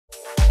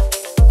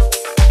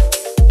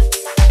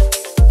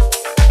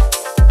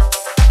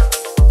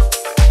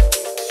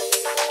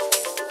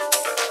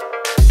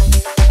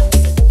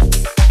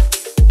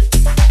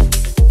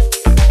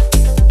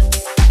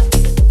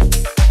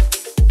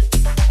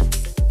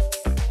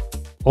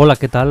Hola,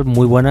 ¿qué tal?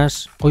 Muy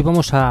buenas. Hoy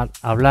vamos a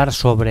hablar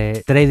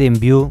sobre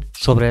Tradingview,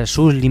 sobre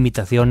sus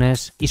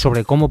limitaciones y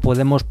sobre cómo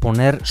podemos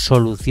poner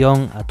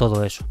solución a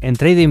todo eso. En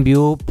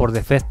Tradingview, por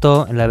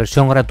defecto, en la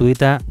versión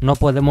gratuita, no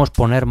podemos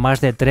poner más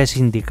de 3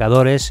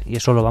 indicadores y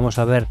eso lo vamos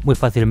a ver muy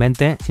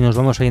fácilmente. Si nos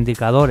vamos a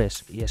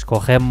indicadores y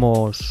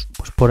escogemos,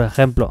 pues por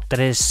ejemplo,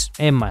 3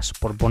 EMAs,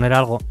 por poner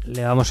algo,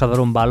 le vamos a dar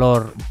un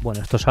valor,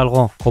 bueno, esto es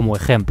algo como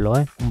ejemplo,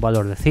 un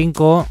valor de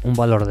 5, un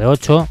valor de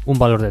 8, un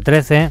valor de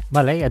 13,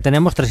 vale, ya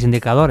tenemos 3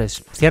 indicadores.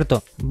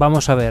 ¿Cierto?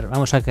 Vamos a ver,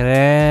 vamos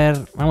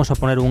a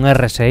poner un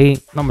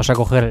RSI, vamos a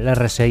coger el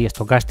RSI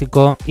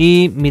estocástico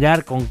y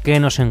mirar con qué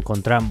nos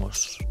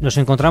encontramos. Nos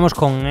encontramos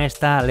con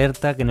esta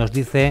alerta que nos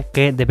dice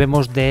que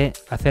debemos de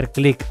hacer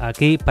clic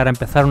aquí para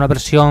empezar una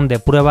versión de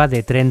prueba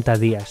de 30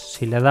 días.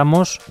 Si le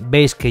damos,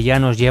 veis que ya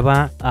nos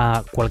lleva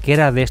a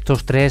cualquiera de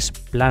estos 3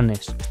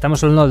 planes.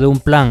 Estamos hablando de un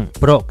plan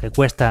Pro que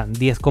cuesta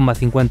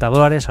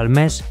 $10,50 al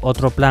mes,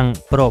 otro plan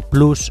Pro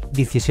Plus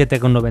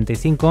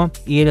 17,95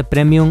 y el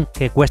Premium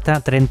que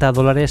cuesta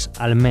 $30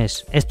 al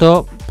mes.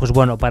 Esto, pues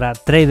bueno, para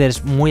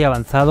traders muy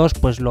avanzados,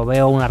 pues lo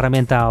veo una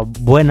herramienta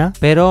buena,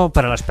 pero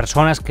para las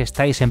personas que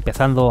estáis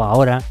empezando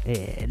ahora,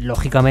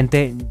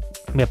 lógicamente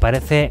me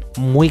parece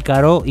muy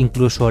caro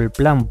incluso el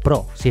plan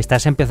Pro. Si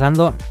estás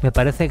empezando, me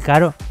parece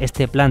caro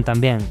este plan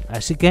también.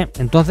 Así que,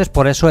 entonces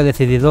por eso he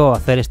decidido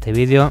hacer este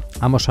vídeo.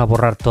 Vamos a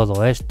borrar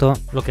todo esto.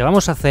 Lo que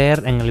vamos a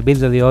hacer en el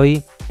vídeo de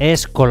hoy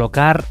es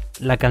colocar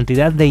la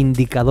cantidad de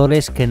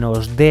indicadores que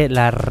nos dé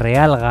la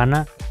real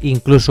gana.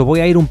 Incluso voy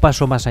a ir un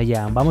paso más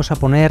allá. Vamos a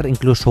poner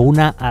incluso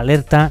una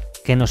alerta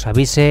que nos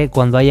avise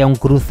cuando haya un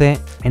cruce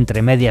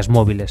entre medias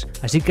móviles.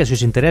 Así que si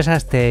os interesa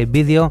este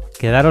vídeo,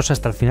 quedaros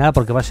hasta el final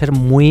porque va a ser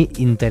muy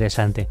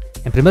interesante.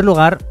 En primer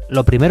lugar,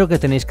 lo primero que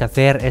tenéis que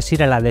hacer es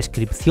ir a la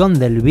descripción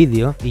del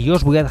vídeo y yo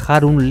os voy a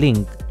dejar un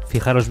link.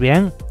 Fijaros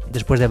bien,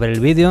 después de ver el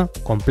vídeo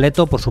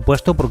completo, por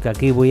supuesto, porque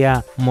aquí voy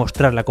a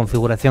mostrar la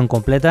configuración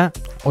completa,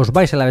 os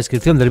vais a la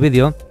descripción del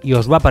vídeo y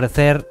os va a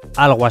aparecer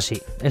algo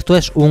así. Esto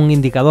es un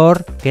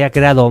indicador que ha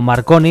creado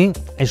Markoni,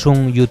 es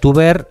un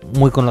youtuber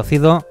muy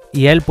conocido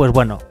y él, pues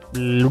bueno,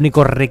 el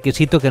único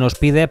requisito que nos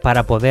pide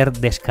para poder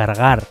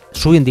descargar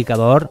su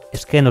indicador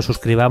es que nos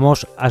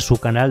suscribamos a su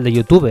canal de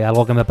YouTube,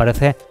 algo que me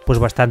parece pues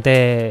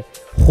bastante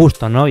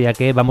justo, ¿no? Ya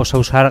que vamos a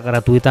usar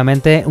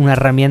gratuitamente una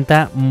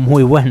herramienta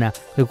muy buena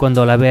y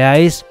cuando la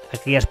veáis,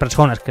 aquellas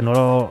personas que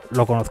no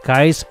lo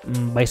conozcáis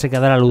vais a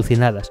quedar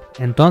alucinadas.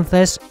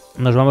 Entonces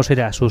nos vamos a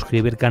ir a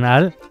suscribir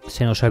canal,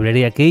 se nos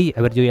abriría aquí,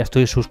 a ver, yo ya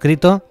estoy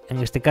suscrito,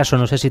 en este caso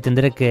no sé si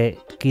tendré que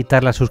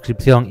quitar la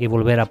suscripción y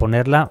volver a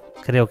ponerla,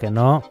 creo que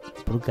no,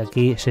 porque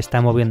aquí se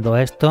está moviendo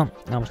esto,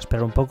 vamos a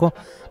esperar un poco,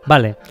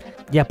 vale.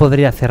 Ya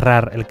podría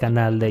cerrar el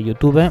canal de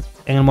YouTube.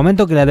 En el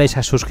momento que le deis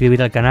a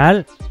suscribir al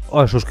canal,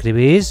 os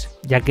suscribís,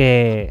 ya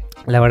que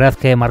la verdad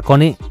que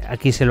Markoni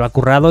aquí se lo ha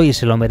currado y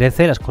se lo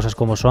merece, las cosas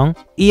como son.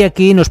 Y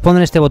aquí nos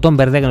ponen este botón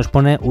verde que nos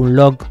pone un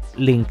log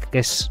link, que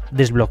es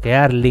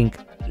desbloquear link.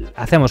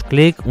 Hacemos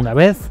clic una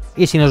vez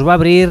y si nos va a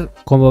abrir,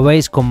 como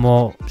veis,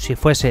 como si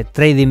fuese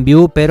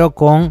Tradingview, pero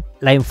con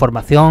la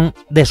información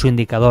de su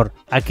indicador.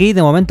 Aquí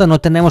de momento no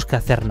tenemos que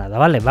hacer nada,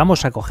 ¿vale?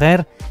 Vamos a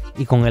coger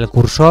y con el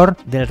cursor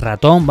del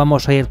ratón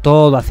vamos a ir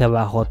todo hacia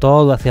abajo,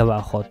 todo hacia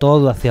abajo,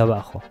 todo hacia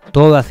abajo,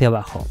 todo hacia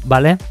abajo,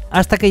 ¿vale?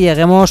 Hasta que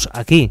lleguemos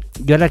aquí.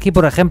 Yo ahora aquí,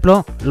 por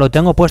ejemplo, lo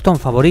tengo puesto en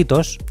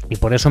favoritos y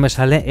por eso me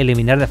sale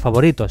eliminar de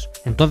favoritos.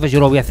 Entonces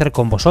yo lo voy a hacer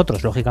con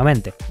vosotros,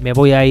 lógicamente. Me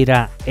voy a ir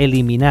a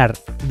eliminar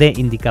de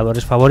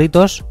indicadores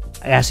favoritos.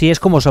 Así es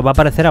como os va a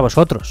aparecer a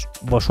vosotros.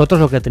 Vosotros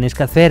lo que tenéis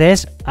que hacer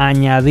es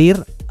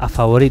añadir a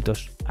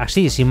favoritos.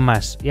 Así, sin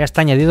más. Ya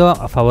está añadido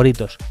a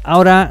favoritos.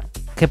 Ahora,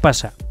 ¿qué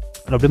pasa?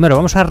 Lo primero,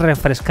 vamos a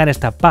refrescar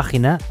esta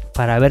página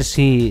para ver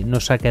si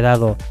nos ha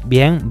quedado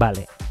bien.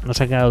 Vale,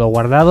 nos ha quedado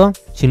guardado.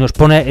 Si nos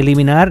pone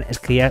eliminar, es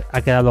que ya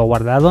ha quedado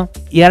guardado.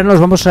 Y ahora nos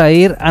vamos a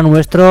ir a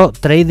nuestro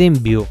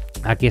Tradingview.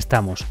 Aquí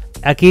estamos.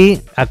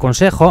 Aquí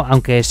aconsejo,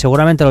 aunque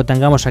seguramente lo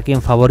tengamos aquí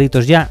en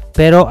favoritos ya,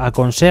 pero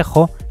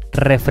aconsejo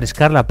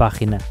refrescar la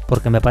página,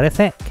 porque me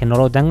parece que no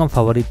lo tengo en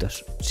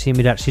favoritos. Sí,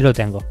 mirad, sí lo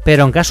tengo.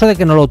 Pero en caso de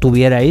que no lo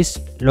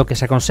tuvierais, lo que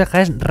se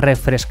aconseja es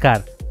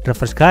refrescar.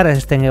 Refrescar es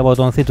este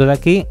botoncito de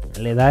aquí,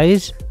 le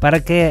dais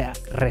para que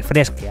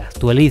refresque,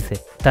 actualice.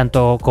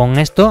 Tanto con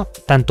esto,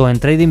 tanto en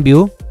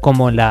Tradingview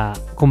como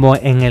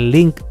en el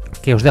link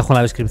que os dejo en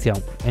la descripción,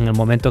 en el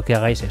momento que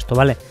hagáis esto,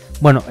 ¿vale?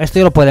 Bueno, esto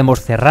ya lo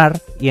podemos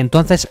cerrar y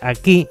entonces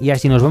aquí, ya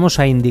si nos vamos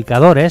a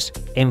indicadores,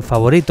 en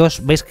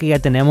favoritos, veis que ya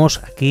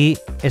tenemos aquí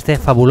este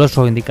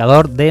fabuloso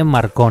indicador de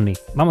Markoni.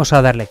 Vamos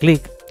a darle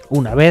clic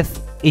una vez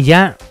y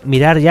ya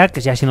mirar ya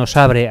que ya se nos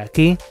abre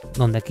aquí,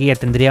 donde aquí ya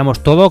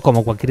tendríamos todo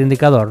como cualquier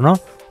indicador, ¿no?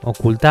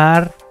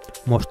 Ocultar,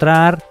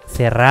 mostrar,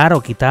 cerrar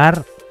o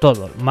quitar,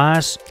 todo,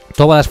 más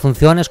todas las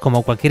funciones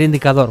como cualquier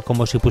indicador,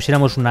 como si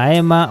pusiéramos una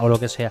EMA o lo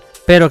que sea.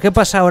 Pero ¿qué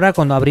pasa ahora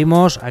cuando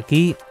abrimos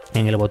aquí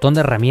en el botón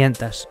de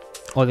herramientas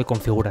o de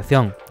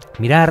configuración?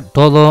 mirar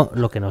todo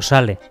lo que nos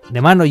sale.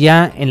 De mano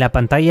ya en la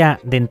pantalla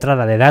de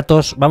entrada de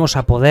datos vamos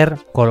a poder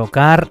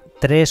colocar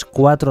 3,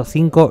 4,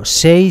 5,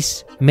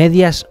 6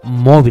 medias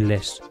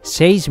móviles.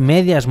 6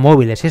 medias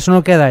móviles, eso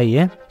no queda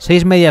ahí,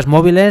 6 medias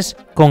móviles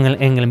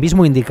en el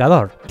mismo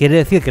indicador. Quiere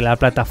decir que la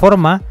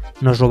plataforma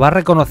nos lo va a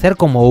reconocer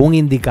como un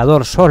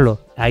indicador solo.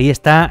 Ahí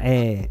está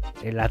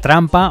la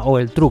trampa o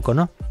el truco,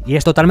 ¿no? Y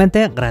es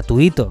totalmente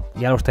gratuito,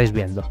 ya lo estáis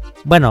viendo.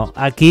 Bueno,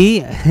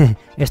 aquí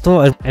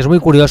esto es muy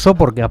curioso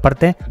porque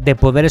aparte de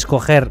poder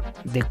escoger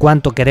de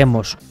cuánto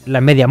queremos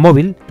la media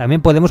móvil,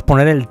 también podemos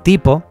poner el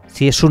tipo,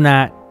 si es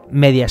una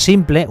media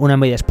simple, una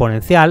media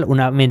exponencial,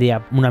 una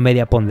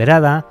media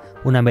ponderada,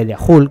 una media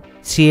Hulk,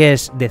 si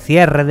es de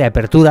cierre, de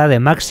apertura, de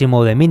máximo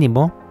o de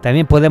mínimo.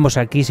 También podemos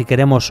aquí, si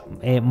queremos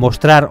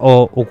mostrar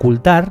o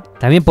ocultar,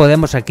 también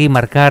podemos aquí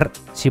marcar,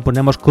 si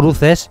ponemos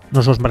cruces,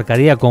 nos los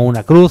marcaría con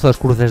una cruz o dos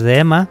cruces de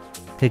EMA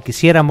que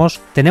quisiéramos.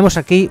 Tenemos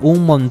aquí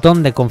un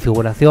montón de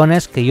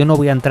configuraciones que yo no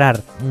voy a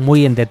entrar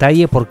muy en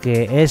detalle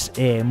porque es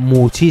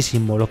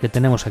muchísimo lo que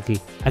tenemos aquí.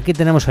 Aquí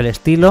tenemos el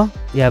estilo,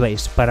 ya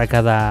veis, para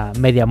cada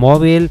media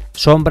móvil,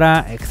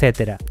 sombra,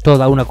 etcétera.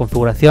 Toda una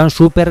configuración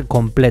súper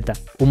completa.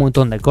 Un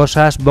montón de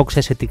cosas,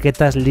 boxes,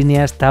 etiquetas,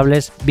 líneas,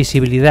 tables,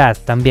 visibilidad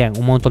también.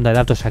 Un montón de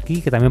datos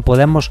aquí que también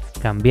podemos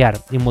cambiar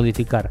y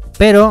modificar.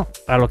 Pero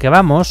a lo que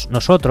vamos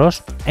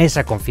nosotros es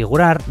a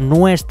configurar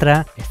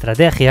nuestra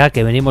estrategia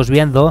que venimos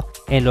viendo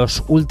en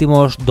los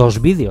últimos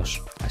 2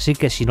 vídeos. Así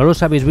que si no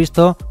los habéis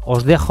visto,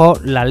 os dejo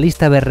la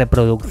lista de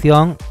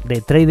reproducción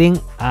de trading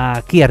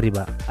aquí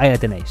arriba. Ahí la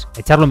tenéis.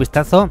 Echarle un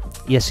vistazo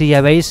y así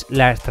ya veis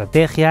la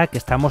estrategia que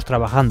estamos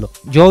trabajando.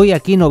 Yo hoy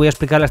aquí no voy a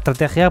explicar la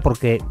estrategia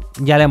porque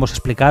ya la hemos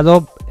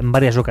explicado en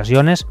varias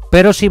ocasiones,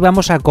 pero sí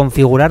vamos a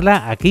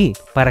configurarla aquí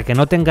para que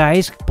no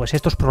tengáis pues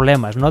estos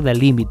problemas, ¿no?, de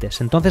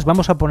límites. Entonces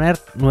vamos a poner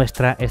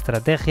nuestra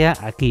estrategia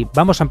aquí.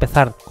 Vamos a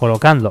empezar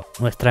colocando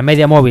nuestra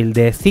media móvil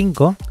de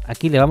 5.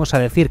 Aquí le vamos a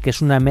decir que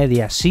es una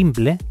media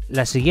simple.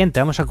 La siguiente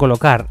vamos a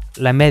colocar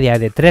la media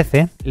de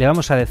 13, le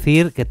vamos a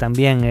decir que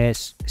también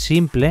es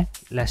simple.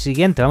 La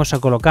siguiente vamos a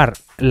colocar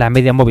la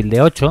media móvil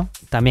de 8,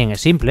 también es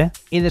simple.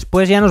 Y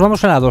después ya nos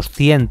vamos a la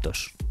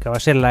 200, que va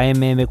a ser la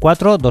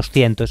MM4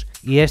 200.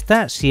 Y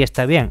esta sí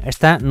está bien,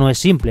 esta no es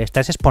simple, esta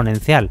es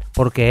exponencial,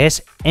 porque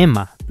es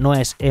EMA, no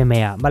es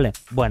MA, ¿vale?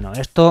 Bueno,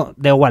 esto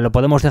da igual, lo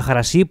podemos dejar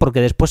así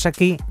porque después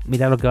aquí,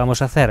 mirad lo que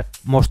vamos a hacer.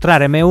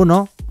 Mostrar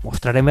M1,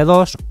 mostrar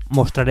M2,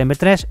 mostrar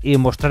M3 y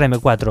mostrar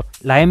M4.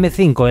 La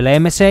M5 y la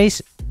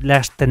M6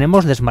 las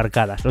tenemos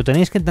desmarcadas, lo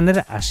tenéis que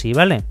entender así,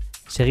 ¿vale?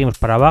 Seguimos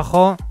para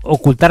abajo,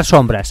 ocultar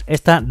sombras,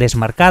 esta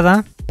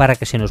desmarcada para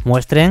que se nos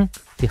muestren.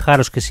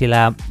 Fijaros que si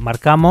la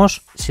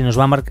marcamos, se nos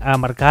va a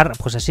marcar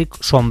pues así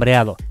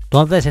sombreado.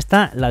 Entonces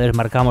esta la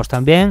desmarcamos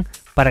también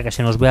para que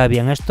se nos vea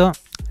bien esto.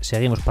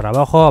 Seguimos para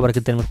abajo, a ver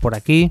qué tenemos por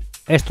aquí.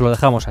 Esto lo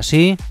dejamos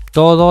así,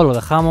 todo lo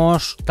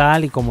dejamos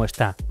tal y como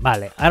está.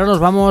 Vale, ahora nos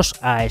vamos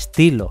a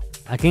estilo.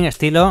 Aquí en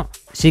estilo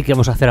sí que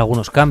vamos a hacer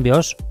algunos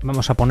cambios.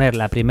 Vamos a poner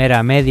la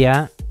primera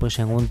media pues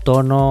en un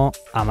tono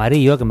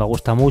amarillo que me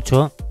gusta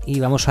mucho y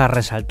vamos a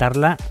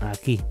resaltarla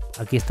aquí.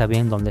 Aquí está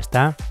bien donde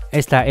está.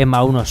 Esta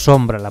EMA1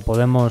 sombra la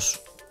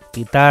podemos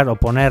quitar o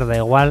poner, da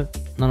igual,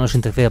 no nos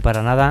interfiere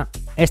para nada.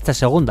 Esta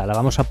segunda la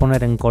vamos a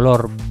poner en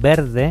color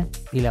verde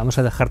y la vamos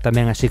a dejar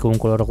también así con un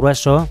color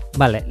grueso.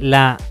 Vale,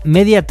 la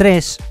media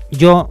 3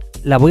 yo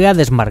la voy a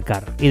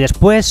desmarcar y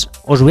después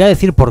os voy a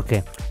decir por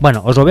qué.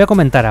 Bueno, os lo voy a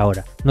comentar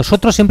ahora.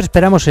 Nosotros siempre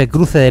esperamos el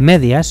cruce de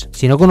medias.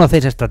 Si no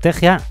conocéis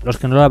estrategia, los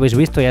que no lo habéis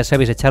visto ya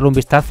sabéis, echarle un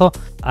vistazo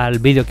al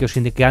vídeo que os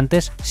indiqué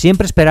antes.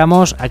 Siempre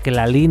esperamos a que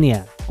la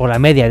línea o la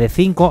media de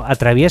 5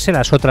 atraviese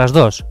las otras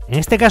dos. En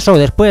este caso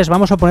después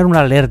vamos a poner una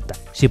alerta.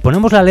 Si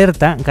ponemos la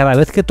alerta, cada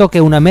vez que toque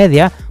una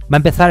media va a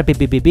empezar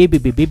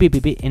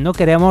pipi y no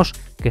queremos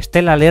que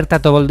esté la alerta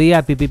todo el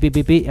día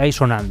pipi ahí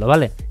sonando,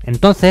 ¿vale?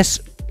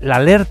 Entonces la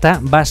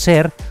alerta va a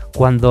ser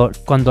cuando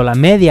la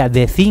media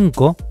de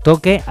 5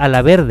 toque a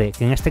la verde,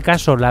 que en este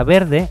caso la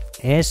verde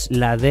es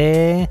la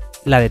de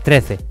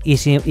 13.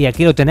 Y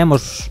aquí lo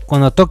tenemos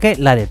cuando toque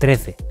la de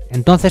 13.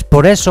 Entonces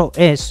por eso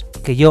es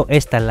que yo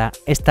esta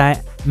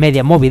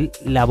media móvil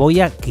la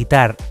voy a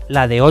quitar.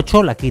 La de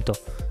 8 la quito.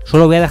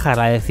 Solo voy a dejar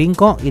la de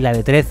 5 y la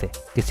de 13,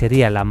 que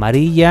sería la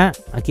amarilla.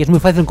 Aquí es muy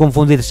fácil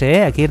confundirse,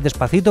 ¿eh? Aquí ir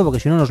despacito porque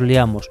si no nos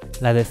liamos.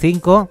 La de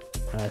 5,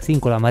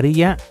 la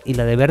amarilla y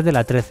la de verde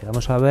la 13.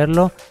 Vamos a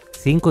verlo.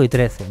 5 y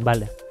 13,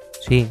 vale.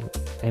 Sí,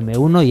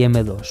 M1 y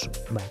M2,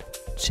 vale.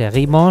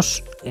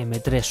 Seguimos.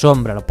 M3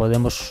 sombra lo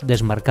podemos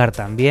desmarcar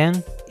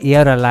también. Y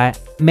ahora la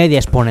media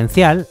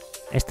exponencial.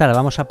 Esta la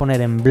vamos a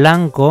poner en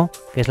blanco,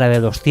 que es la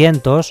de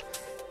 200.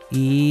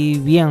 Y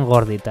bien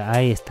gordita,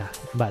 ahí está,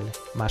 vale.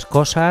 Más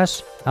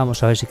cosas,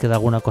 vamos a ver si queda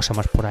alguna cosa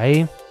más por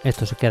ahí.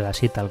 Esto se queda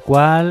así tal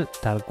cual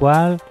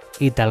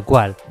y tal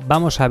cual.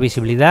 Vamos a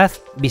visibilidad,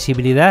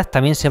 visibilidad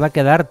también se va a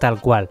quedar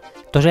tal cual.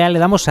 Entonces ya le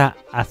damos a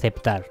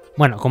aceptar.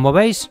 Bueno, como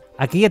veis,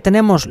 aquí ya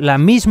tenemos la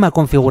misma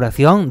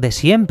configuración de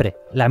siempre.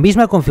 La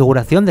misma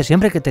configuración de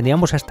siempre que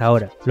teníamos hasta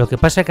ahora. Lo que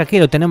pasa es que aquí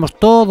lo tenemos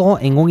todo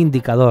en un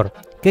indicador.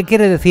 ¿Qué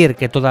quiere decir?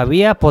 Que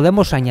todavía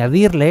podemos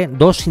añadirle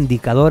 2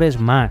 indicadores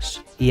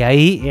más. Y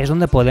ahí es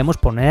donde podemos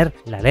poner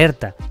la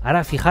alerta.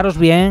 Ahora fijaros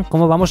bien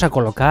cómo vamos a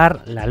colocar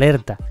la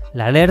alerta.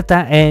 La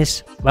alerta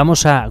es,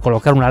 vamos a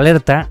colocar una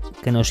alerta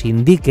que nos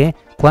indique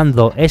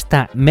cuando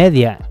esta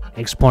media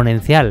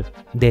exponencial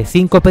de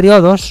 5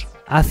 periodos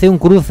hace un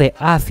cruce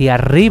hacia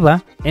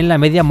arriba en la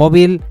media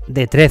móvil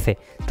de 13.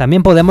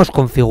 También podemos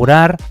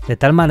configurar de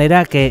tal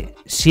manera que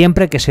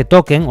siempre que se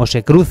toquen o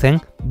se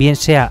crucen, bien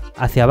sea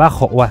hacia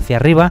abajo o hacia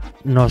arriba,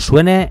 nos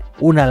suene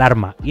una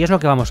alarma. Y es lo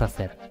que vamos a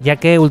hacer, ya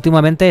que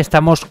últimamente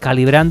estamos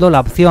calibrando la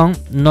opción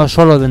no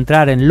solo de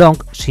entrar en long,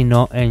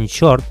 sino en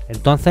short.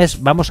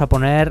 Entonces vamos a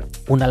poner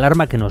una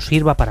alarma que nos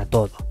sirva para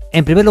todo.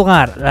 En primer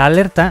lugar, la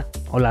alerta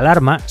o la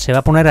alarma se va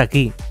a poner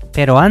aquí.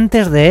 Pero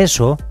antes de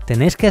eso,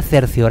 tenéis que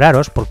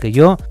cercioraros, porque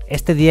yo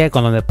este día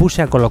cuando me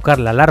puse a colocar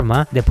la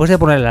alarma, después de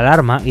poner la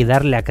alarma y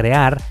darle a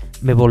crear,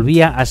 me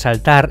volvía a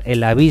saltar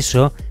el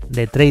aviso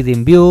de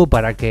Tradingview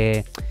para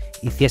que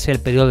hiciese el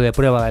periodo de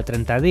prueba de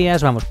 30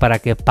 días, vamos, para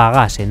que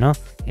pagase, ¿no?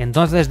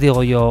 Entonces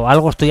digo yo,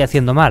 algo estoy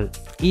haciendo mal.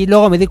 Y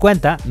luego me di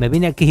cuenta, me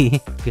vine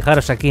aquí,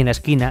 fijaros aquí en la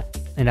esquina,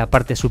 en la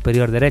parte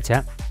superior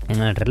derecha,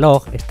 en el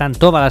reloj, están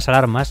todas las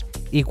alarmas.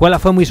 Y cuál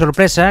fue mi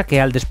sorpresa,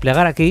 que al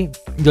desplegar aquí,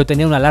 yo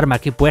tenía una alarma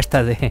aquí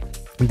puesta de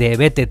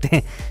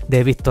BTT,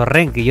 de Víctor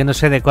Ren, que yo no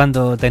sé de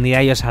cuándo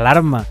tenía yo esa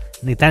alarma,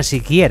 ni tan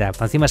siquiera.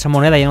 Por encima esa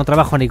moneda ya no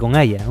trabajo ni con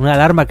ella. Una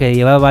alarma que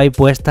llevaba ahí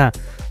puesta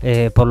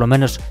por lo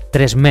menos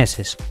 3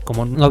 meses.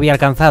 Como no había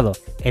alcanzado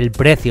el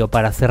precio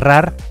para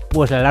cerrar,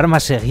 pues la alarma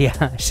seguía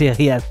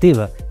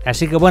activa.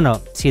 Así que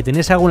bueno, si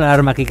tenéis alguna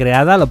alarma aquí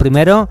creada, lo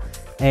primero,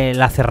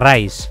 la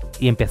cerráis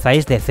y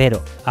empezáis de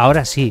cero.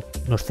 Ahora sí,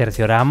 nos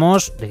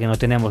cercioramos de que no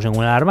tenemos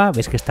ninguna alarma,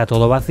 veis que está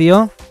todo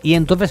vacío, y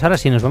entonces ahora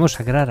sí nos vamos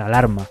a crear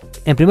alarma.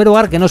 En primer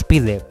lugar, ¿qué nos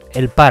pide?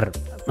 El par.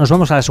 Nos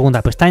vamos a la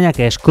segunda pestaña,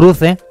 que es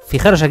cruce.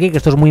 Fijaros aquí que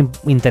esto es muy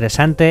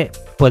interesante.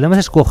 Podemos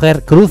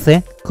escoger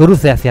cruce,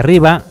 cruce hacia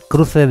arriba,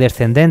 cruce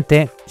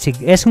descendente. Si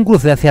es un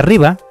cruce hacia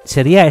arriba,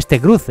 sería este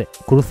cruce.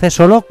 Cruce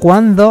solo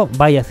cuando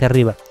vaya hacia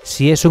arriba.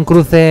 Si es un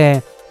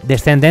cruce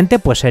descendente,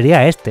 pues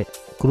sería este,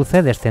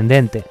 cruce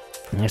descendente.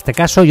 En este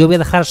caso yo voy a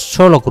dejar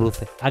solo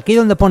cruce. Aquí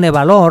donde pone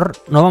valor,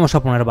 no vamos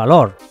a poner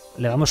valor.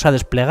 Le vamos a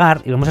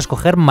desplegar y vamos a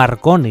escoger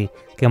Markoni,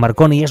 que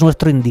Markoni es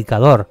nuestro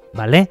indicador,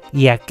 ¿vale?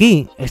 Y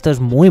aquí, esto es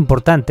muy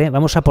importante,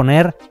 vamos a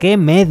poner qué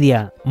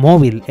media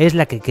móvil es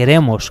la que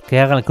queremos que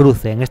haga el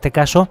cruce. En este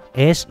caso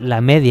es la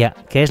media,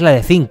 que es la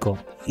de 5,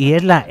 y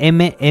es la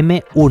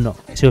MM1.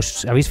 Si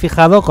os habéis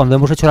fijado, cuando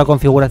hemos hecho la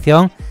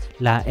configuración,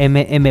 la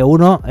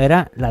MM1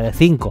 era la de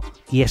 5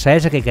 y esa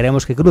es la que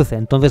queremos que cruce.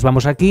 Entonces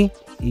vamos aquí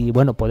y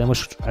bueno,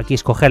 podemos aquí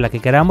escoger la que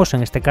queramos,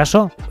 en este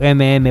caso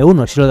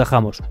MM1 si lo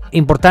dejamos.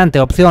 Importante,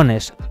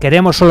 opciones,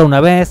 queremos solo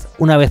una vez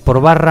por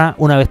barra,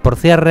 una vez por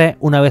cierre,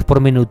 una vez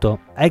por minuto.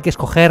 Hay que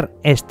escoger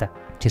esta.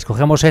 Si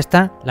escogemos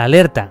esta, la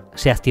alerta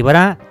se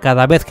activará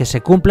cada vez que se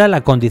cumpla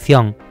la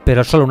condición,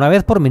 pero solo una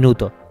vez por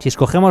minuto. Si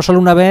escogemos solo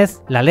una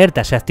vez, la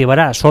alerta se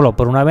activará solo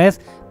por una vez,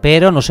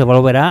 pero no se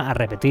volverá a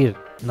repetir.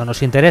 No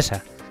nos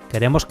interesa.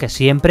 Queremos que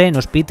siempre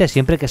nos pite,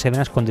 siempre que se den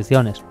las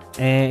condiciones.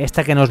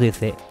 Esta que nos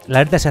dice, la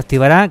alerta se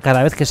activará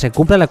cada vez que se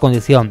cumpla la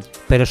condición,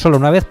 pero solo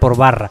una vez por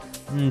barra.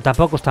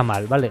 Tampoco está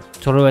mal, ¿vale?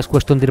 Solo es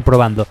cuestión de ir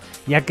probando.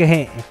 Ya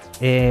que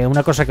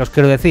una cosa que os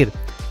quiero decir,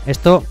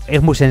 esto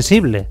es muy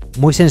sensible,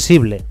 muy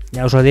sensible.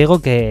 Ya os lo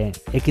digo que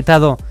he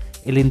quitado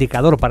el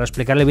indicador para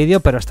explicar el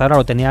vídeo, pero hasta ahora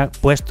lo tenía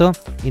puesto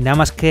y nada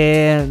más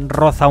que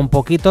roza un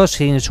poquito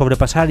sin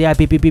sobrepasar ya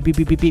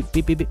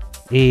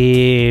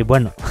y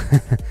bueno,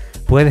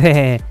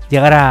 puede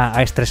llegar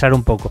a estresar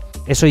un poco.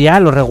 Eso ya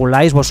lo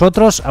reguláis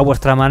vosotros a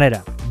vuestra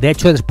manera. De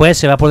hecho, después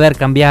se va a poder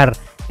cambiar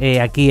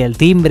aquí el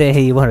timbre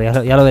y bueno,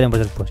 ya lo veremos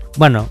después.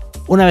 Bueno,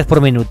 una vez por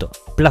minuto.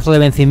 Plazo de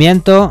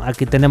vencimiento,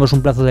 aquí tenemos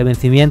un plazo de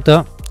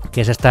vencimiento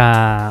que es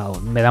hasta,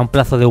 me da un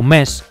plazo de un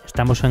mes.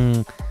 Estamos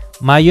en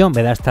mayo,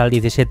 me da hasta el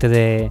 17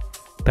 de...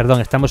 Perdón,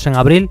 estamos en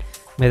abril,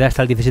 me da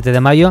hasta el 17 de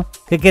mayo.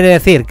 ¿Qué quiere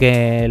decir?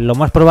 Que lo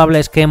más probable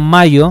es que en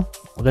mayo,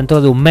 o dentro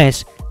de un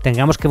mes,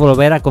 tengamos que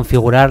volver a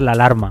configurar la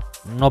alarma.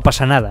 No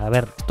pasa nada, a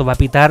ver, esto va a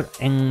pitar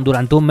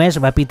durante un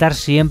mes, va a pitar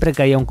siempre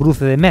que haya un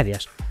cruce de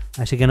medias.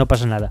 Así que no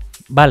pasa nada.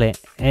 Vale,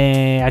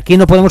 aquí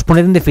no podemos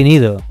poner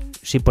indefinido.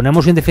 Si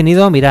ponemos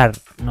indefinido, mirad,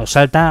 nos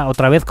salta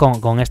otra vez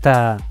con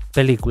esta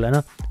película,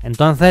 ¿no?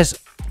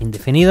 Entonces,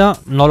 indefinido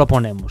no lo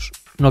ponemos.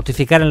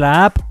 Notificar en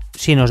la app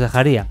sí nos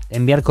dejaría.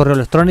 Enviar correo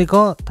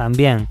electrónico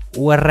también.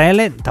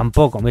 URL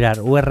tampoco. Mirad,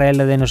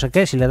 URL de no sé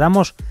qué, si le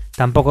damos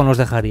tampoco nos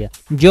dejaría.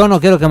 Yo no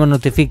quiero que me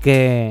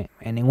notifique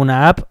en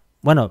ninguna app.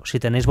 Bueno, si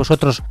tenéis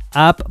vosotros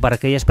app para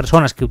aquellas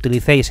personas que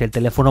utilicéis el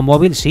teléfono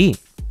móvil, sí,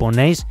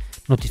 ponéis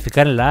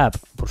notificar en la app,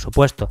 por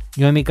supuesto.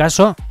 Yo en mi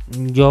caso,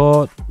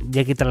 yo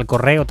voy a quitar el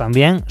correo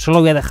también.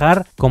 Solo voy a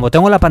dejar, como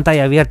tengo la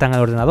pantalla abierta en el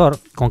ordenador,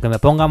 con que me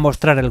ponga a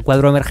mostrar el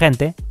cuadro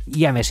emergente,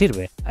 ya me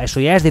sirve. Eso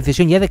ya es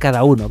decisión ya de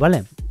cada uno,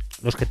 ¿vale?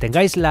 Los que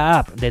tengáis la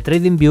app de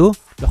Tradingview,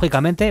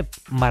 lógicamente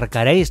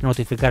marcaréis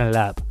notificar en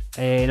la app.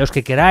 los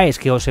que queráis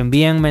que os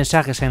envíen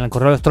mensajes en el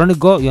correo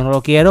electrónico, yo no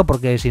lo quiero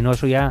porque si no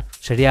eso ya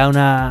sería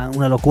una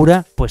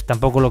locura, pues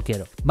tampoco lo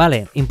quiero.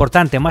 Vale,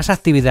 importante, más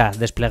actividad,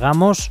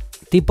 desplegamos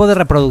tipo de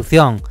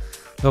reproducción.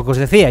 Lo que os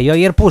decía, yo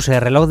ayer puse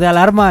reloj de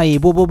alarma y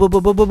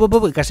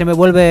casi me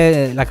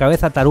vuelve la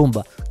cabeza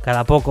tarumba.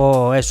 Cada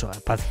poco eso.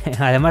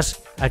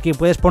 Además, aquí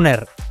puedes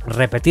poner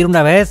repetir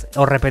una vez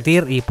o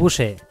repetir y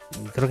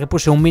creo que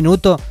puse 1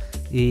 minuto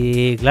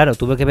y claro,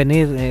 tuve que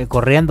venir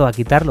corriendo a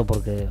quitarlo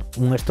porque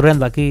un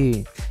estruendo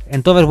aquí.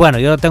 Entonces, bueno,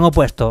 yo lo tengo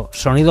puesto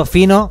sonido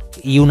fino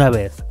y una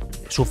vez.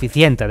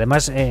 Suficiente,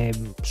 además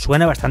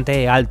suena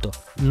bastante alto.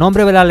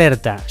 Nombre de la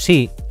alerta,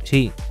 sí,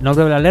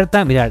 nombre de la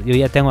alerta, mirad, yo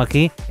ya tengo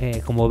aquí,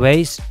 como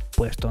veis,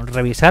 puesto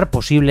revisar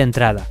posible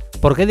entrada.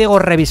 ¿Por qué digo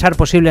revisar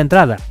posible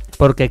entrada?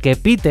 Porque que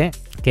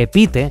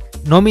pite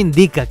no me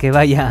indica que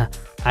vaya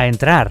a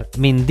entrar,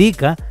 me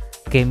indica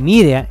que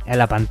mire a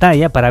la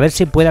pantalla para ver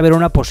si puede haber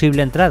una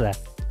posible entrada.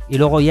 Y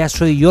luego ya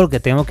soy yo el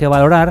que tengo que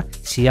valorar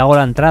si hago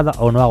la entrada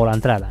o no hago la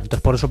entrada.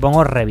 Entonces por eso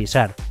pongo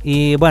revisar.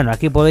 Y bueno,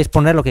 aquí podéis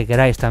poner lo que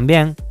queráis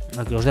también,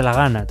 lo que os dé la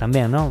gana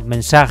también, ¿no?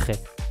 Mensaje.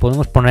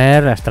 Podemos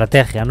poner la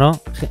estrategia, ¿no?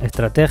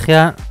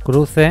 Estrategia,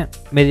 cruce,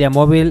 media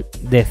móvil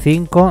de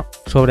 5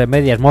 sobre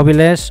medias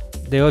móviles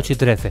de 8 y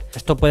 13.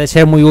 Esto puede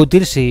ser muy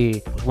útil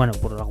si, pues bueno,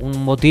 por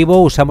algún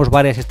motivo usamos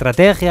varias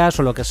estrategias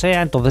o lo que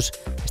sea. Entonces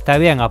está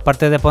bien,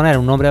 aparte de poner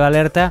un nombre de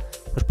alerta,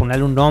 pues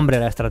ponerle un nombre a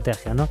la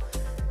estrategia, ¿no?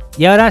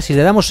 Y ahora si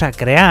le damos a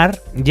crear,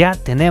 ya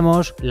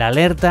tenemos la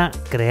alerta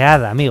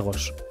creada,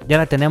 amigos. Ya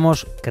la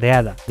tenemos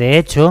creada. De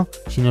hecho,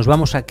 si nos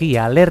vamos aquí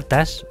a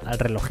alertas, al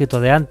relojito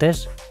de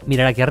antes,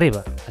 mirad aquí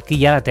arriba, aquí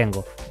ya la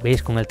tengo.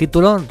 Veis con el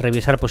título,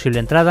 revisar posible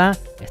entrada,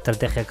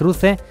 estrategia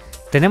cruce.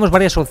 Tenemos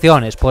varias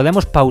opciones,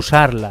 podemos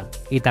pausarla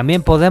y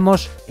también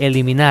podemos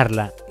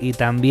eliminarla y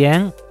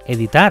también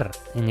editar.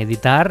 En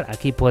editar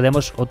aquí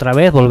podemos otra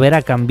vez volver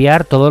a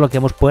cambiar todo lo que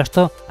hemos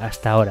puesto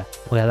hasta ahora.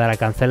 Voy a dar a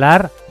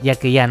cancelar ya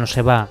que ya no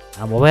se va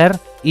a mover.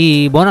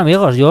 Y bueno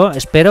amigos, yo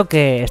espero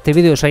que este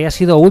vídeo os haya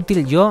sido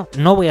útil. Yo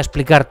no voy a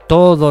explicar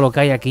todo lo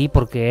que hay aquí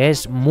porque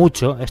es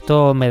mucho,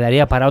 esto me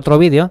daría para otro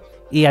vídeo.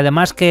 Y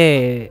además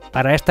que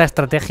para esta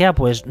estrategia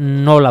pues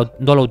no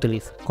lo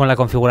utilizo. Con la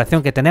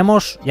configuración que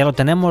tenemos ya lo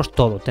tenemos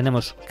todo.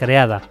 Tenemos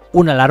creada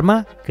una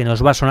alarma que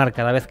nos va a sonar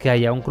cada vez que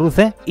haya un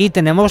cruce. Y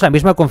tenemos la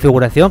misma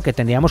configuración que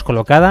teníamos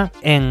colocada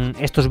en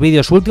estos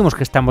vídeos últimos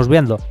que estamos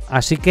viendo.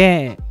 Así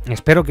que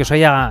espero que os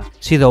haya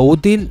sido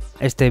útil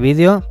este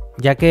vídeo,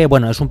 ya que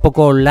bueno, es un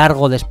poco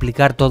largo de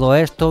explicar todo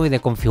esto y de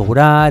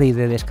configurar y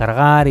de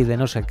descargar y de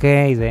no sé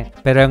qué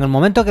pero en el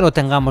momento que lo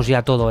tengamos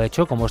ya todo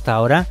hecho como está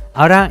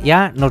ahora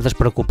ya nos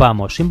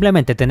despreocupamos.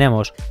 Simplemente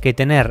tenemos que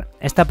tener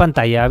esta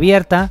pantalla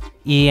abierta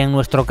y en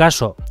nuestro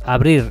caso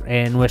abrir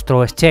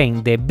nuestro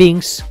exchange de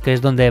Binks, que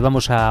es donde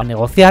vamos a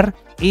negociar,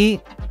 y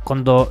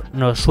cuando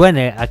nos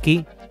suene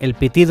aquí el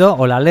pitido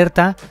o la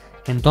alerta,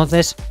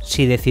 entonces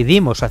si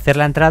decidimos hacer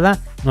la entrada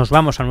nos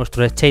vamos a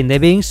nuestro exchange de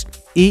Binks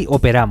y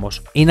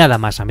operamos. Y nada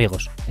más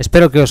amigos,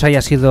 espero que os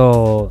haya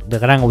sido de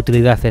gran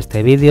utilidad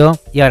este vídeo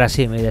y ahora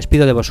sí, me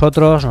despido de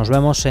vosotros, nos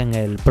vemos en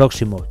el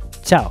próximo,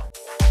 chao.